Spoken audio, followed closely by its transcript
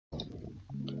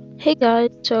Hey guys,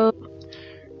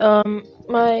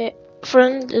 my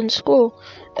friend in school,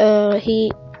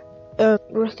 he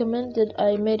recommended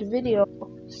I made videos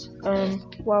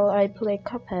while I play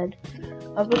Cuphead.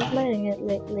 I've been playing it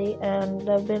lately, and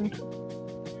I've been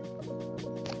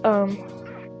um,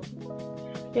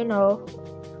 you know,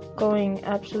 going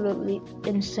absolutely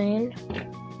insane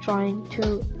trying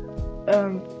to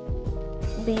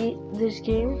beat this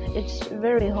game. It's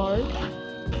very hard,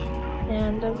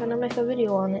 and I'm gonna make a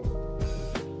video on it.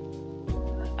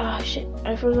 Ah shit,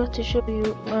 I forgot to show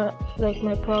you my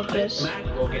progress.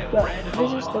 But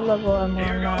this is the level I'm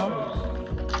on now.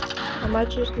 I might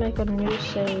just make a new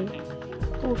save.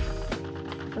 Oof.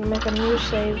 And make a new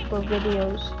save for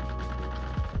videos.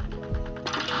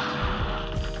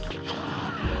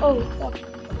 Oh fuck.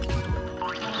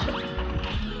 Shit.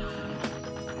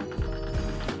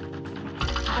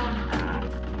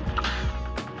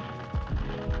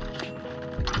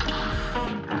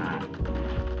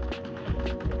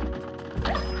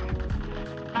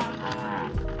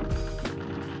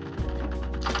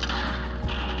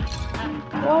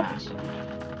 What?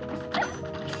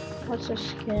 That's a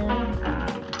scam.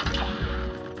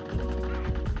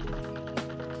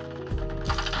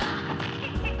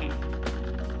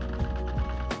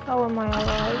 How am I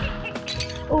alive?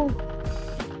 Oh!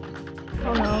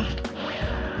 Oh no.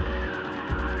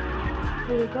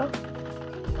 Here we go.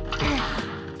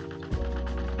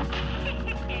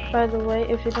 By the way,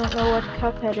 if you don't know what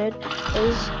cuphead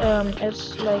is,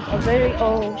 it's like a very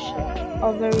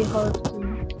a very hard game.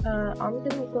 I'm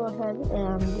gonna go ahead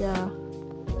and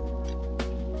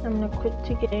I'm gonna quit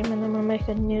the game and I'm gonna make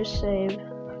a new save.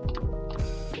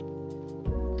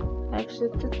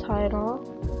 Exit the title.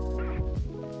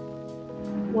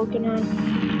 Working on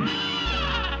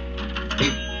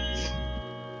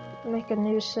make a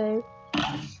new save.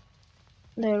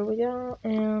 There we go,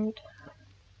 and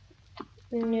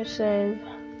new save.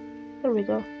 There we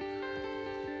go.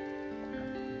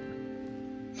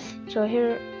 So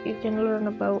here you can learn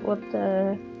about what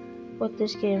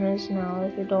this game is now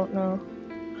if you don't know.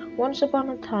 Once upon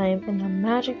a time, in a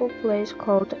magical place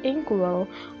called Inkwell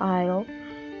Isle,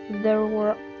 there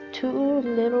were two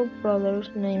little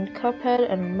brothers named Cuphead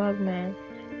and Mugman.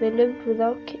 They lived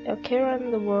without a care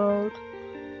in the world.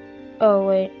 Oh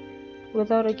wait,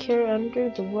 without a care under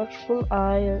the watchful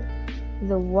eye of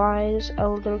the wise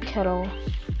elder Kettle.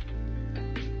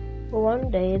 One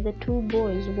day, the two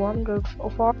boys wandered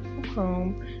far from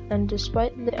home, and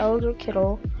despite the elder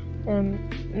Kettle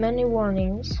and many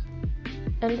warnings,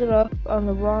 ended up on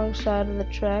the wrong side of the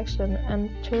tracks and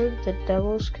entered the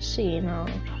Devil's Casino.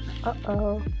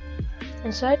 Uh-oh.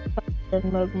 Inside, Cuphead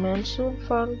and Mugman soon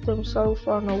found themselves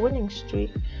on a winning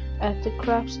streak at the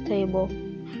craps table.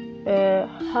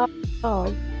 How?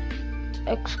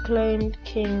 Exclaimed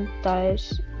King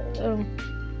Dice,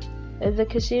 the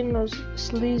casino's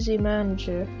sleazy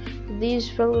manager. These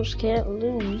fellows can't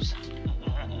lose.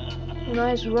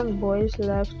 Nice run, boys,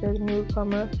 laughed the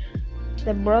newcomer.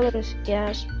 The brothers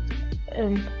gasped.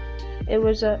 It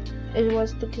was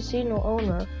the casino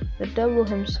owner, the devil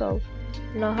himself.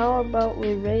 Now how about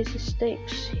we raise the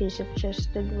stakes, he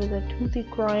suggested with a toothy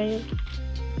cry.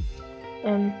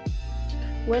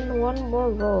 Win one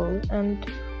more roll, and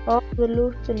all the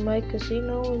loot in my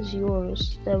casino is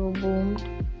yours, Devil boomed.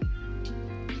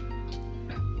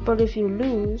 But if you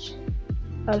lose,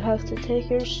 I'll have to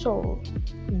take your soul.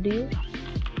 Deal?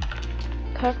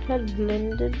 Cuphead,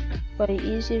 blinded by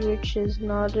easy riches,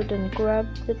 nodded and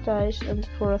grabbed the dice and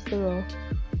for a throw.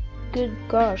 Good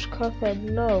gosh, Cuphead,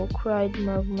 no, cried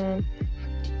Mugman,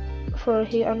 for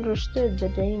he understood the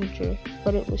danger,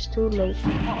 but it was too late.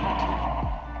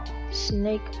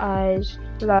 Snake eyes,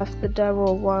 laughed the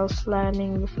devil while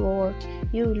slamming the floor.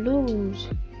 You lose!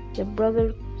 The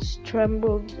brothers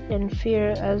trembled in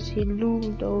fear as he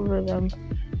loomed over them.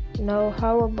 Now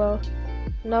about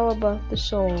the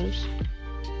souls?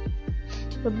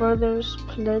 The brothers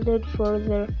pleaded for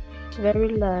their very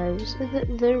lives.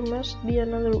 There must be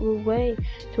another way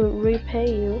to repay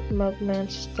you, Mugman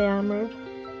stammered.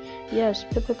 Yes,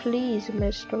 please,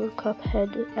 Mr.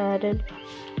 Cuphead added.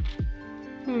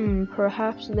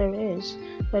 Perhaps there is.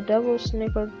 The devil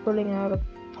snickered, pulling out a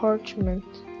parchment.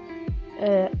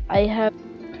 I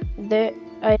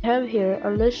have here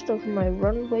a list of my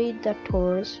runaway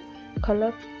debtors.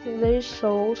 Collect their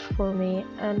souls for me,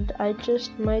 and I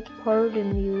just might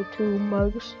pardon you two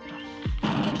mugs.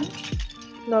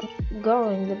 Not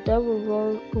going, the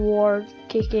devil roared,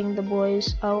 kicking the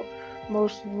boys out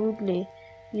most rudely.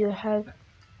 You have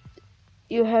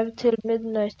till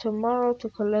midnight tomorrow to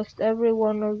collect every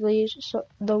one of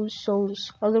those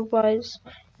souls. Otherwise,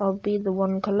 I'll be the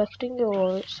one collecting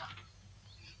yours.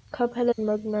 Cuphead and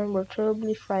Mugman were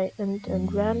terribly frightened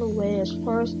and ran away as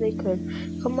far as they could.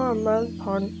 "Come on, Mug,"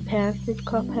 panted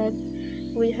Cuphead.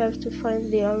 "We have to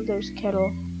find the Elder's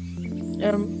kettle.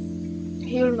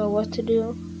 He'll know what to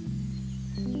do."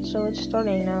 So it's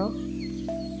starting now.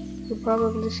 We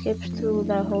probably skipped through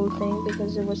that whole thing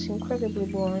because it was incredibly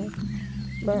boring.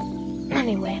 But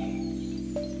anyway.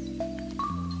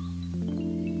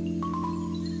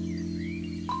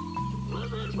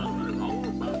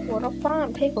 What a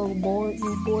fine pickle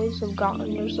you boys have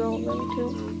gotten yourselves into.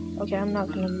 Okay, I'm not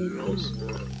gonna read this.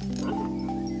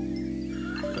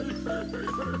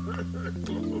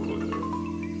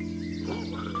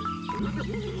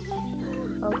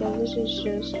 Okay, this is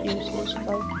just useless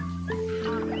stuff.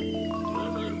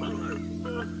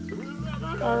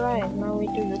 Alright, now we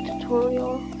do the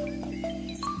tutorial.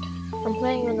 I'm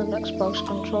playing on an Xbox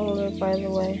controller, by the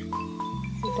way.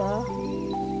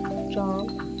 Jump,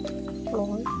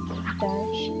 launch,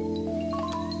 dash.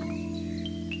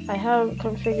 I have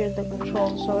configured the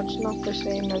controls, so it's not the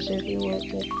same as if you were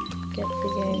to get the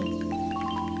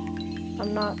game.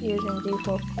 I'm not using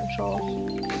default controls.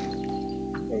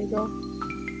 There you go.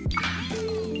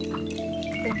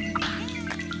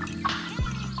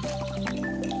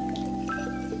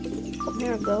 Come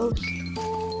here, ghost.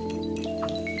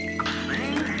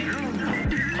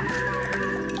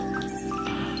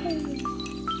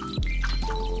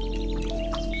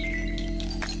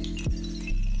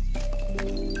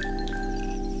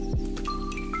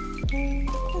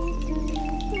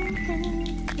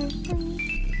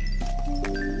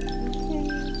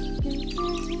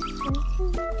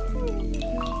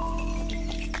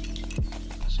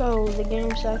 So the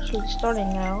game's actually starting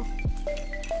now.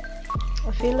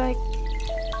 I feel like,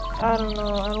 I don't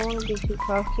know, I don't want to be too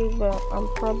cocky, but I'm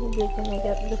probably gonna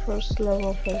get the first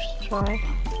level first try,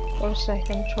 or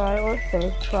second try, or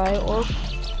third try, or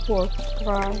fourth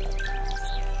try,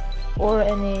 or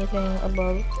anything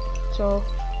above. So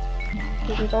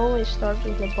you should always start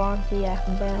with the Bontiac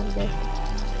Bandit.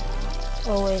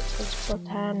 Oh wait, it's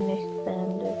Botanic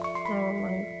Bandit. Never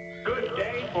mind. Good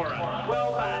day for a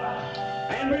swell battle.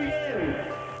 And begin!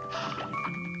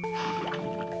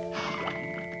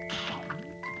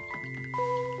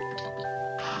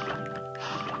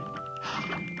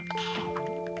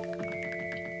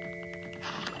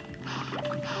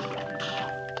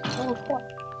 Oh fuck.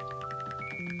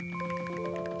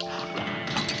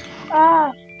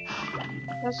 Ah!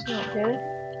 That's not good.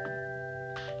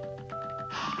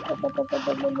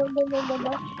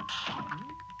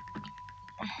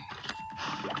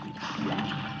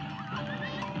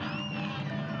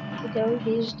 Go,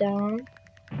 he's down.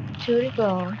 2 to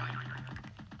go.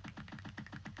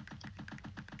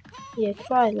 Yeah,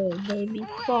 cry, little baby,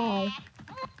 cry.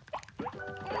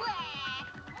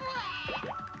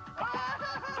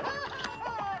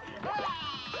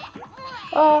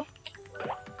 Oh!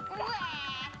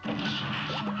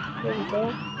 There we go.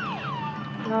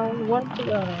 Now, 1 to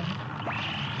go.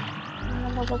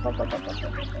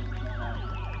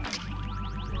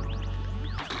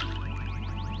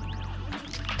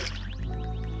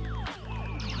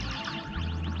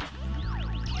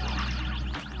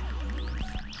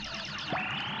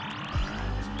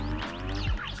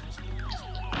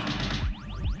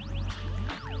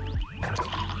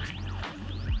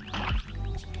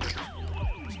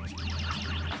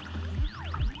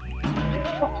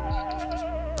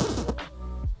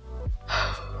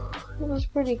 It was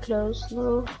pretty close,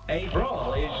 though. A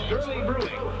brawl is surely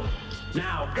brewing.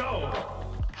 Now go!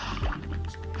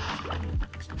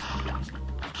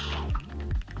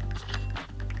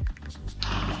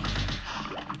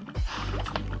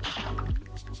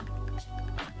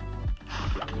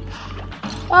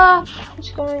 Ah!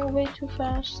 It's going way too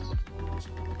fast.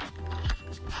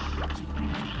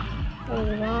 There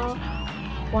we go.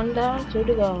 1 down, 2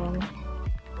 to go.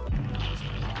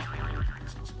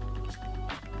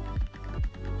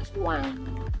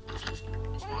 One.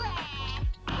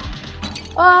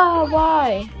 Ah,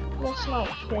 why? That's not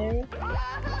fair.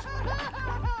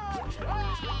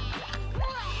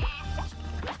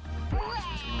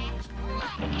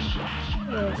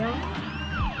 There we go.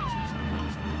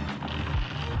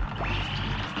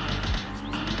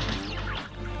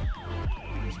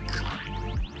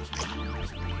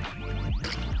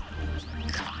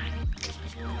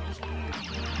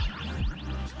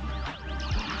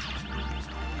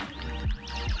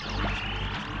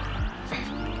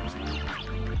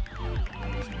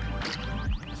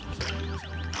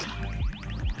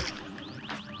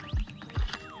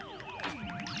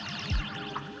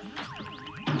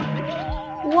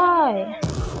 Why?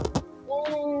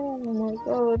 Oh my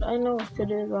god, I know what to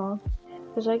do wrong.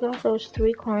 Because I got those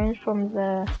 3 coins from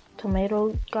the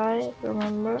tomato guy,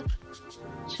 remember?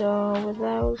 So with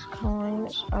those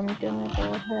coins, I'm gonna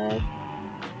go ahead,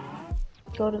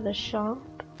 go to the shop,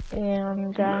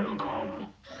 and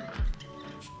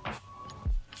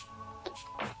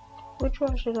which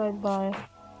one should I buy?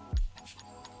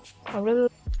 I really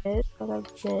like this, I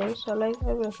like this, I like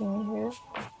everything here.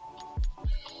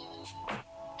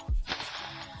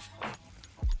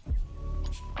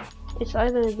 It's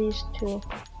either these two.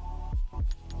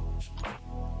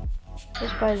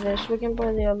 Let's buy this. We can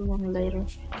buy the other one later,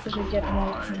 because we get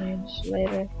more coins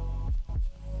later.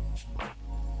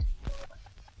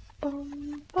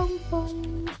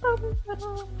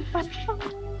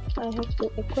 I have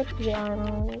to equip the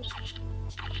arrows.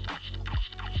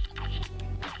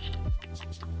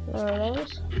 There it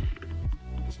is.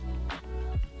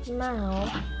 Now,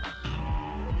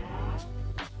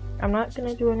 I'm not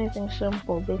gonna do anything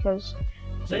simple because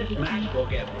This match will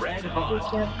get red we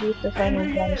hot. can't beat the final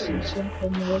boss in simple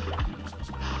mode.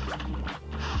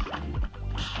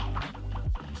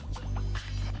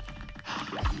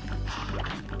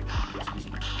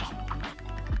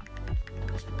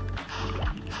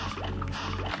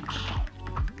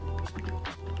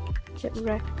 Get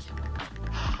wrecked.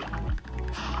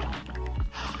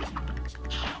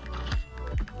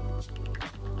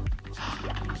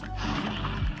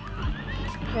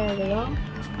 There we go.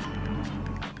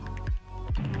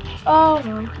 Oh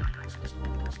no.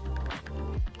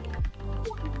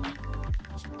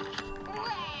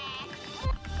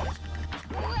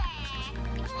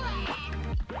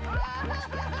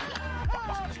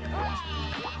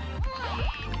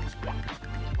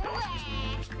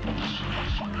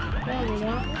 There we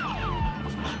go.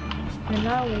 And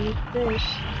now we use this.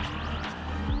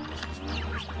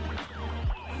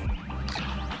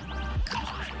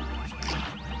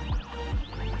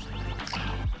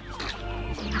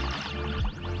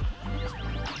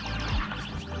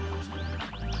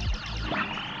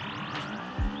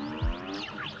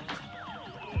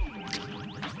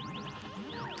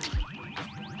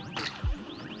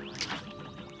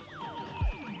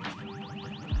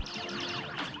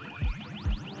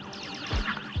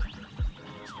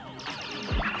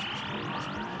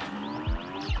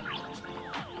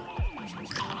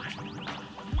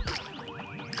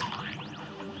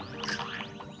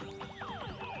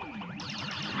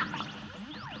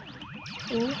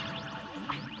 Ooh.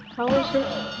 How is it?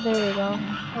 There we go.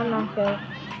 I'm okay.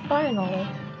 Finally.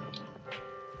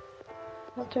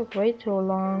 That took way too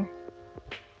long.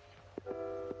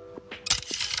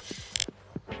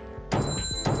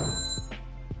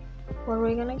 What are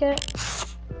we gonna get?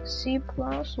 C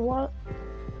plus? What?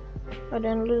 I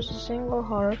didn't lose a single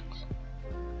heart.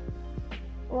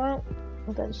 What?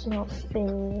 That's not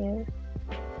fair.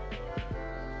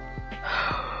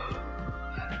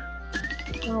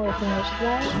 Now we finish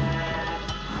that.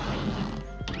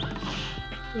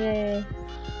 Yay.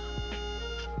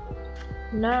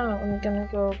 Now I'm gonna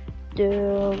go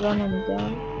do run and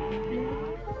gun.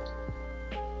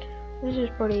 This is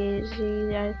pretty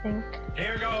easy, I think.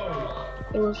 Here goes.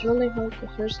 It was really hard the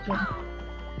first time.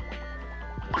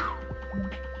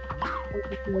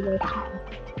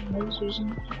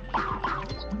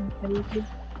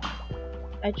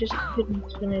 I just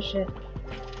couldn't finish it.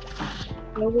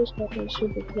 I always thought it was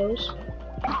super close.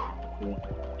 Yeah,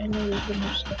 I know we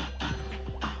finished it.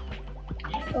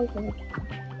 Oh god.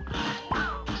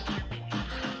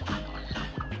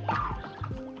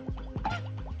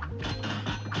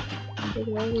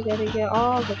 We gotta get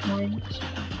all the coins.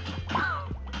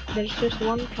 There's just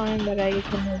one coin that I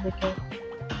can never get.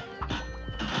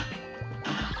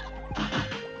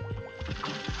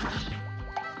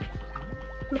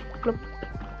 Flip, flip.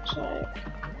 Sorry.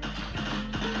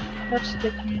 That's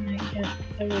the coin I can't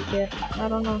ever get. I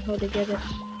don't know how to get it.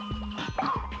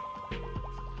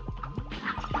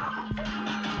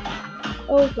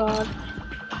 Oh god.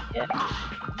 Yeah.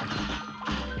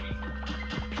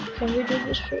 Can we do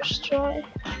this first try?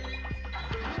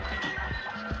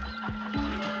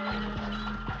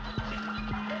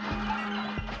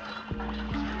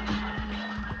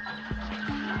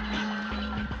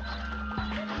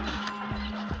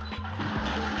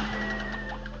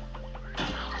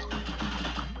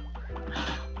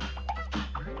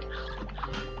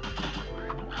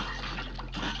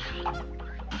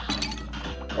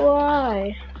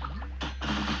 Why?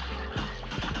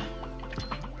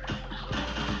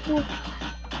 Ooh.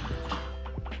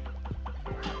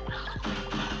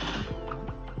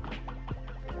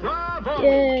 Bravo!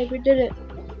 Yeah, we did it.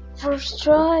 First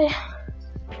try.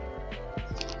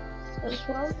 That's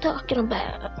what I'm talking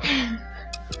about.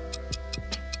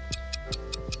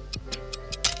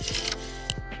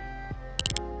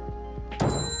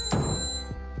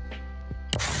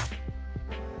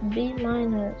 B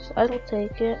minus. I'll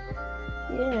take it.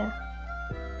 Yeah.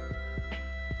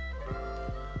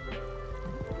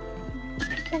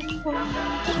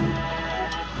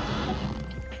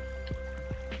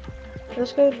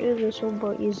 Let's go do the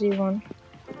super easy one.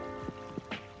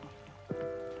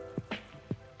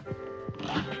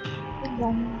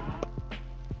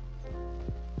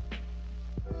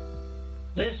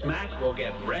 This match will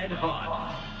get red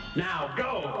hot. Now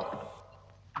go!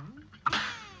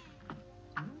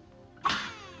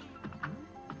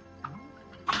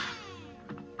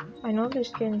 I know this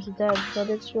game's dead, but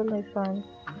it's really fun.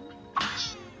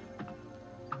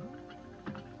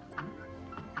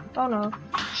 Oh no.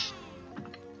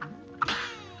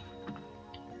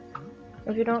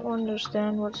 If you don't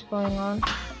understand what's going on,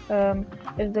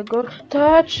 if they go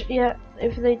touch, yeah,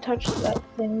 if they touch that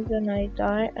thing, then I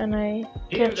die, and I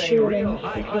can't shoot them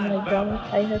when I die.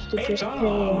 I have to just parry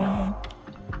on them,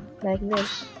 like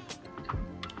this.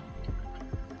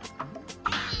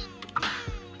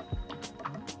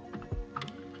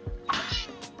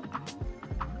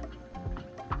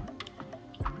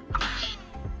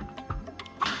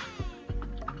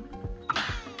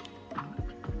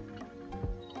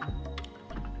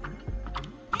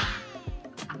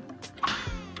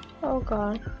 Oh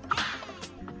god.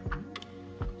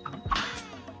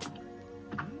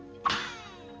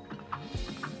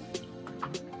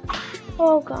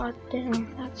 Oh god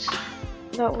damn,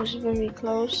 that was very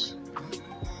close.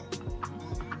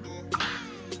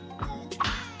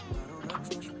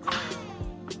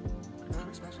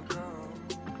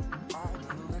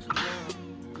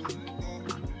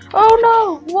 Oh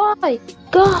no, why?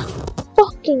 God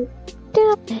fucking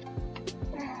damn it.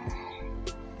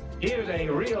 Here's a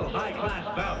real high-class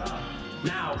bout.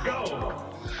 Now go!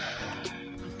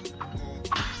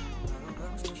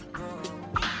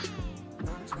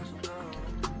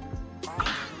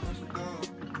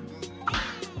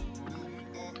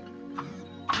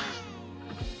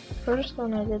 First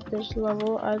when I did this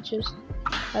level, I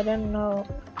didn't know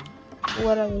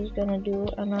what I was gonna do,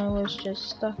 and I was just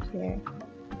stuck here.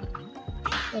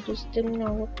 I just didn't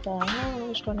know what the hell I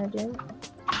was gonna do.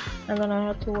 And then I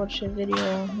had to watch a video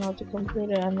on how to complete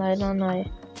it, and then I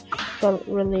felt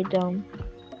really dumb.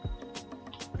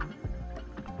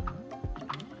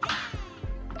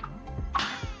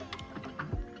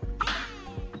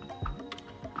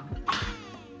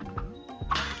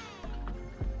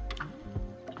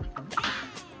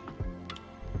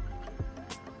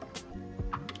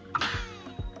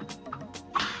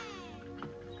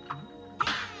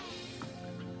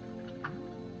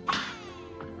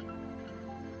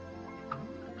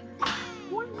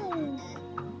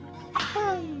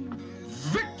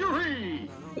 Victory!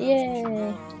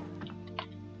 Yay!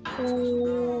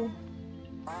 Ooh.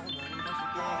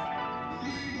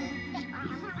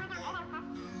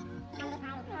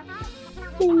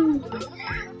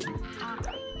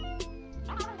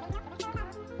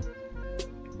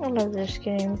 I love this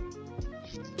game.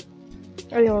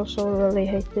 I also really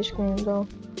hate this game though.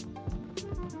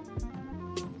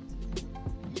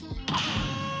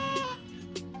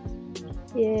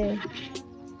 Yeah.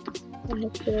 I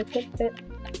have to equip it.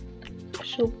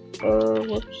 Super,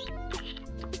 whoops.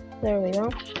 There we go.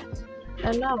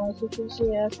 And now, as you can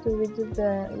see, after we did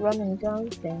the running down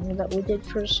thing that we did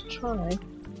first try,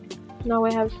 now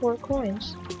I have 4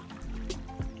 coins.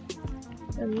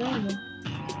 And then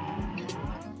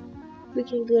we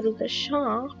can go to the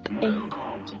shop and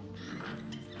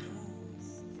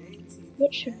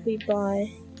what should we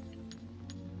buy?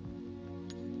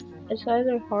 It's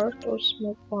either heart or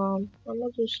smoke bomb. I'm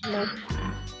gonna do smoke.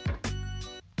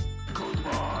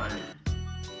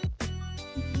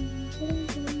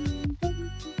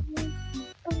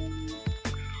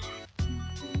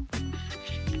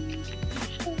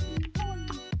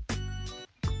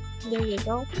 There you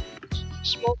go.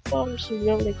 Smoke bombs are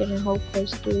really gonna help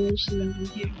us do this level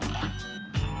here.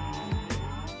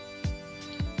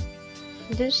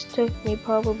 This took me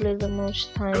probably the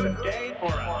most time. Good day for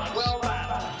us. Well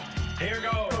battled. Here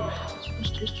goes. This was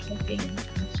just fucking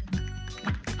impressive.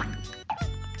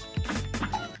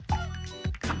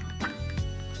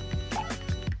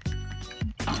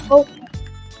 Oh,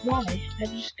 why? I'm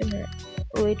just gonna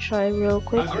retry real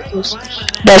quick because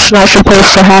that's not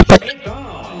supposed to happen. It's on.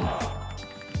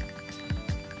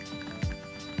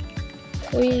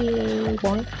 We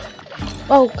won.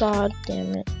 Oh god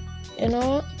damn it. You know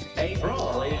what? A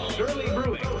brawl is surely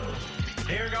brewing.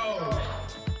 Here goes.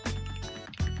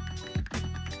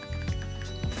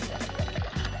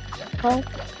 Pop.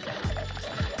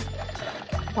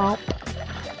 Pop.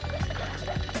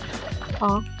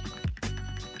 Pop.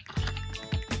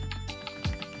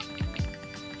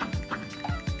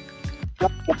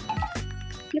 Yep, yep,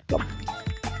 yep.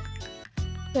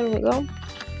 There we go.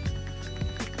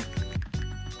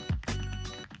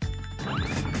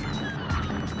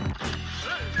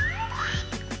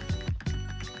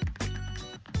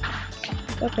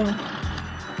 Okay.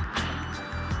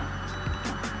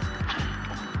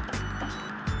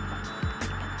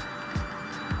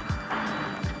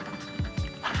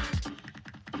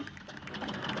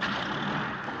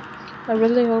 I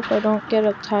really hope I don't get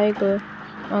a tiger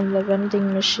on the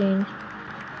vending machine.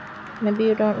 Maybe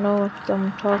you don't know what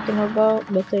I'm talking about,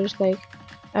 but there's like,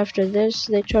 after this,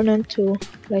 they turn into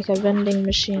like a vending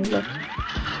machine look.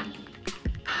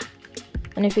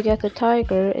 And if you get the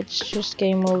tiger, it's just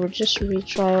game over. Just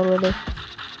retry already.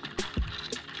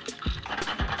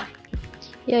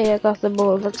 Yeah, I got the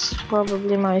bull. That's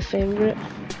probably my favorite.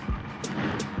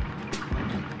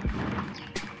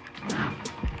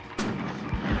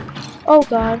 Oh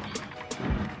god.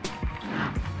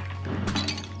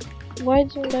 Why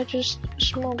didn't I just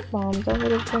smoke bomb? That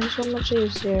would have been so much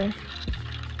easier.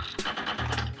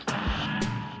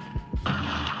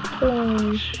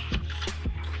 Boom.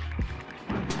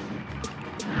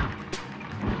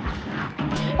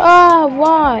 Ah,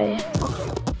 why?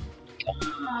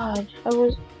 God, I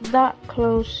was that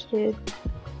close, dude.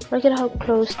 Look at how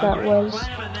close that was.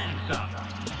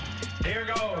 Here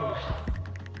goes.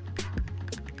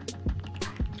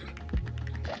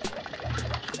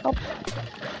 Up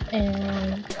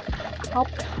and up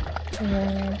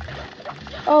and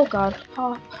oh god,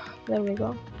 hop. There we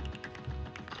go.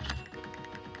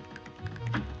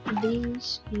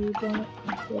 These you don't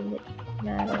really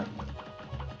matter.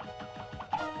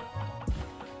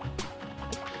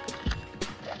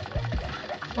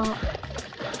 Hop,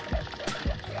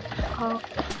 hop,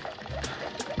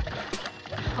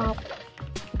 hop.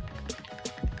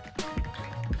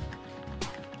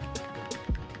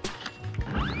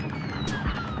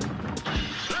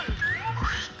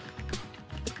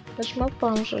 The smoke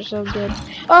bombs are so good.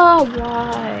 Oh,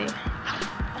 why?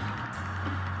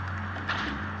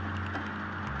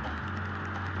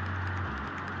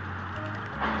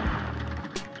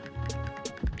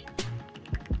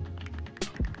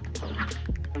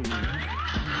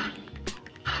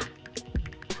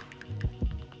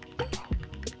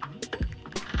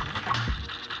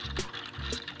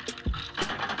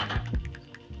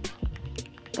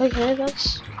 Okay,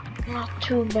 that's not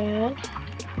too bad.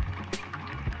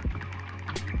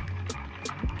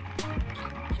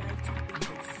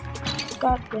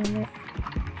 God damn it.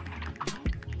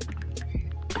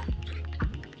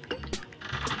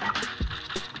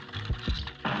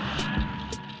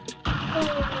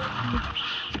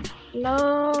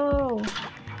 No.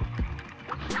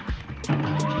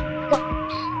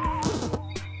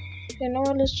 You know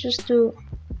what? Let's just do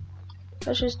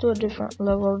a different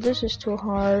level. This is too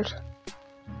hard.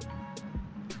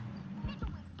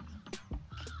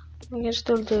 We can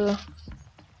still do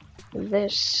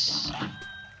this.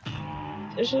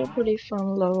 This is a pretty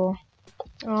fun level,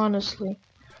 honestly.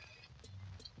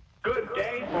 Good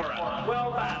day for a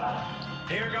swell battle.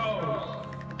 Here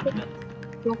goes.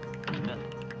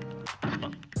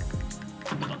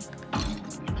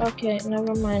 Okay,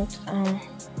 never mind.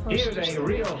 Here's a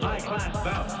real high-class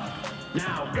bout.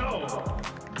 Now go.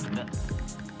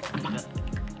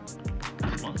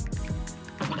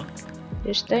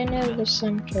 You stay near the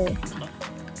center.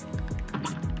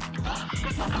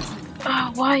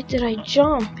 Ah, why did I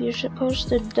jump? You're supposed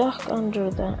to duck under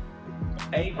that.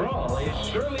 A brawl is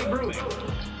surely brewing.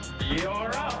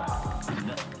 You're up.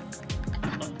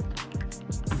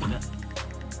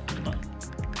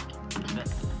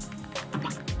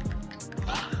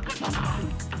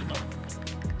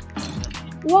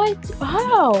 What?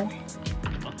 How?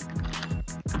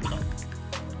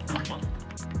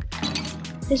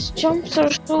 His jumps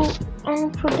are so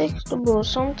unpredictable.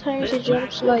 Sometimes he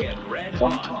jumps like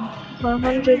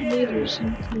 100 meters,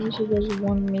 sometimes he does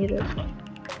 1 meter.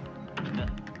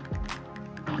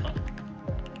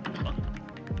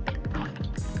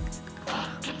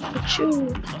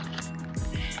 Achoo.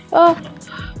 Oh!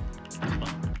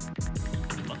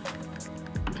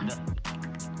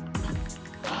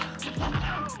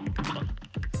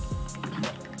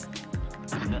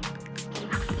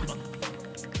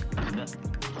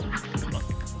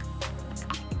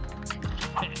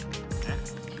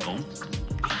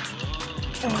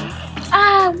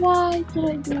 Ah, why did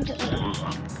I do that?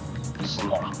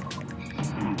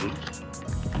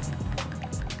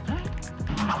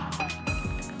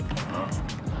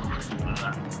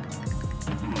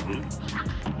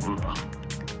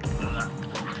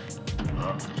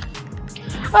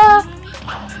 Ah!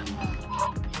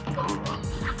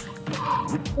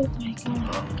 Oh my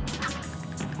god.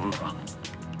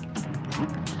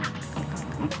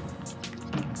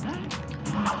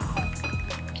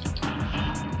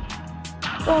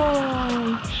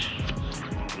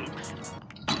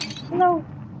 no!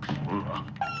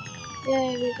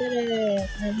 Yay, we did it!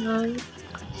 And now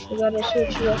we gotta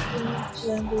switch weapons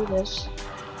and do this.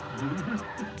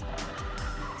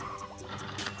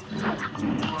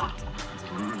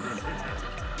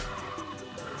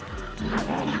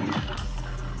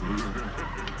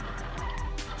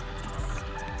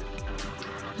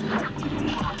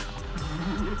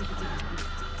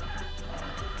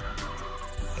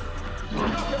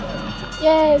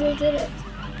 Yay, we did it!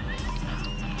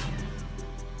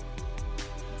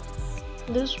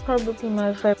 This is probably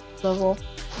my favorite level.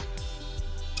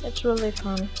 It's really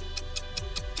fun.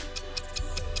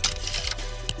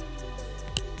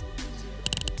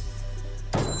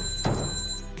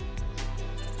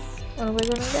 Are we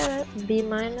gonna get it? B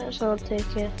minus, I'll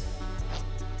take it.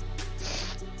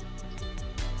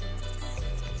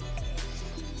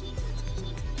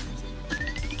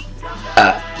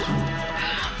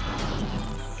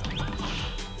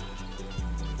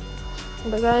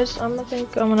 But guys, I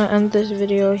think I'm gonna end this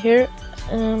video here.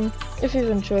 If you've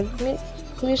enjoyed me,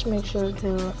 please make sure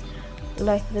to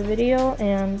like the video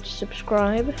and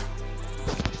subscribe.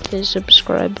 Please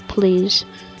subscribe, please.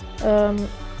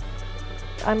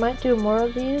 I might do more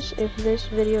of these. If this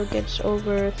video gets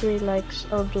over 3 likes,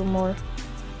 I'll do more.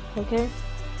 Okay?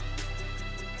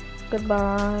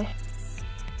 Goodbye.